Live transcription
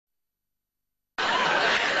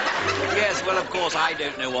Yes, well, of course, I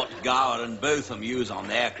don't know what Gower and Botham use on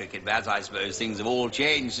their cricket bats. I suppose things have all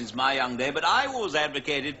changed since my young day, but I always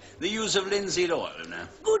advocated the use of linseed oil, you know.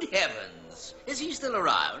 Good heavens. Is he still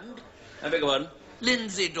around? I beg your pardon?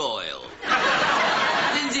 Lindsay Doyle.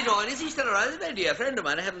 Lindsay Doyle, is he still around? He's a very dear friend of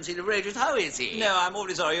mine. I haven't seen him for ages. How is he? No, I'm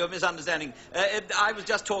awfully sorry. You're misunderstanding. I was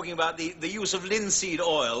just talking about the use of linseed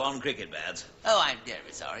oil on cricket bats. Oh, I'm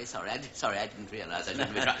very sorry. Sorry, I didn't realise I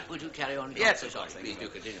shouldn't be trying. Would you carry on? Yes, so sorry. Please do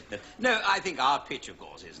continue. No, I think our pitch, of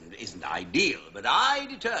course, isn't ideal, but I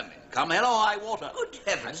determined, come hell or high water. Good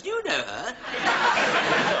heavens, do you know her?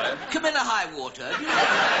 Camilla Highwater. Do you know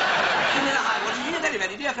her? Camilla Highwater, she's a very,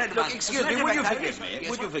 very dear friend of mine. Look, excuse me, would you forgive me?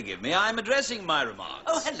 Yes, Would you forgive me? I'm addressing my remarks.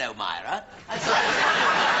 Oh, hello, Myra.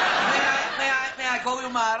 May I call you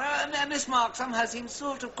Myra? Miss Mark somehow seems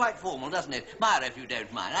sort of quite formal, doesn't it? Myra, if you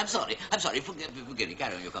don't mind. I'm sorry. Forgive me.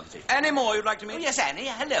 Carry on your conversation. Any more you'd like to meet? Oh, yes, Annie.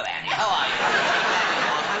 Hello, Annie. How are you?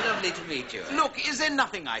 How lovely to meet you. Look, is there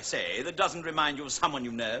nothing I say that doesn't remind you of someone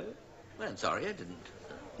you know? Well, I'm sorry, I didn't.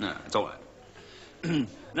 No, it's all right.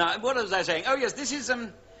 Now, what was I saying? Oh, yes, this is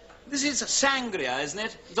sangria, isn't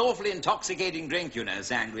it? It's an awfully intoxicating drink, you know,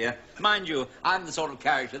 sangria. Mind you, I'm the sort of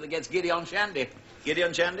character that gets giddy on shandy. Giddy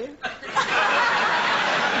on shandy?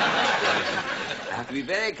 I have to be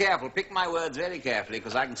very careful, pick my words very carefully,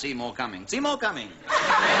 because I can see more coming. See more coming.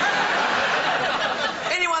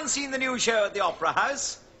 Anyone seen the new show at the Opera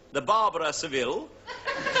House? The Barbara Seville?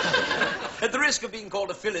 At the risk of being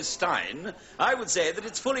called a Philistine, I would say that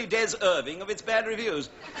it's fully Des Irving of its bad reviews.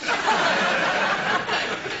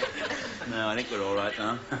 No, I think we're all right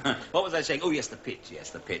now. What was I saying? Oh, yes, the pitch.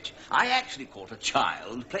 I actually caught a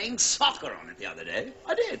child playing soccer on it the other day.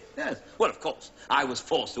 I did, yes. Well, of course, I was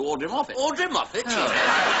forced to order him off it. Order him off it? Oh.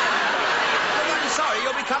 I'm sorry,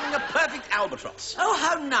 you're becoming a perfect albatross. Oh,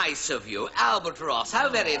 how nice of you. Albatross, how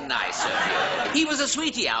very nice of you. He was a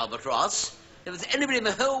sweetie, Albatross. If there's anybody in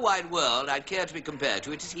the whole wide world I'd care to be compared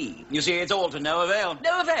to, it is he. You see, it's all to no avail.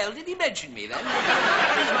 No avail? Did he mention me, then?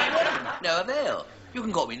 That is my name. No avail. You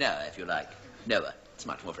can call me Noah, if you like. Noah. It's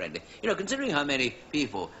much more friendly. You know, considering how many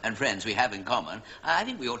people and friends we have in common, I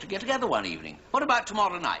think we ought to get together one evening. What about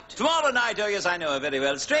tomorrow night? Tomorrow night? Oh, yes, I know her very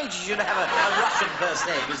well. Strange she should have a Russian first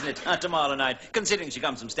name, isn't it? Tomorrow night, considering she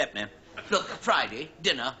comes from Stepney. Look, Friday,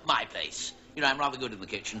 dinner, my place. You know, I'm rather good in the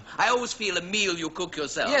kitchen. I always feel a meal you cook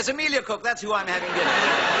yourself. Yes, Amelia Cook, that's who I'm having dinner.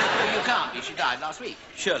 Well, you can't be. She died last week.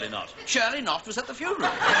 Surely not. Shirley Knott was at the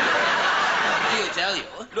funeral. He'll tell you.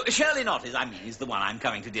 Look, Shirley Knott is the one I'm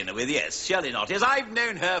coming to dinner with, yes. Shirley Knott is. I've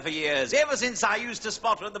known her for years, ever since I used to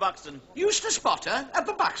spot her at the Buxton. Used to spot her? At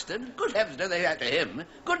the Buxton? Good heavens, don't they act to him?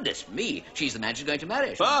 Goodness me, she's the man she's going to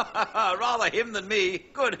marry. Rather him than me.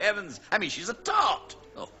 Good heavens. I mean, she's a tart.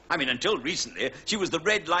 Oh. I mean, until recently, she was the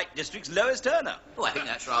red light district's Lois Turner. Oh, I think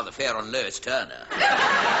that's rather fair on Lois Turner.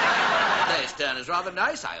 Lois Turner's rather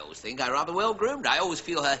nice, I always think. I'm rather well-groomed. I always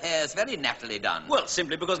feel her hair's very Natalie Dunn. Well,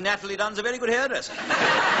 simply because Natalie Dunn's a very good hairdresser. The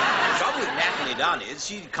trouble with Natalie Dunn is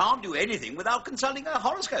she can't do anything without consulting her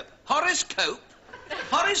horoscope. Horoscope?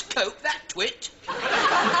 Horoscope, that twit?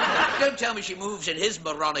 Don't tell me she moves in his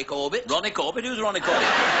moronic orbit. Ronnie Corbett? Who's Ronnie Corbett?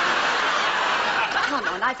 Come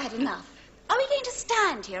on, I've had enough. Are we going to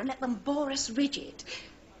stand here and let them bore us rigid?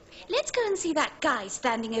 Let's go and see that guy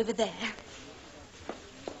standing over there.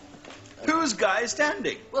 Whose guy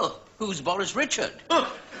standing? Well, who's Boris Richard?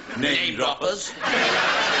 Name droppers.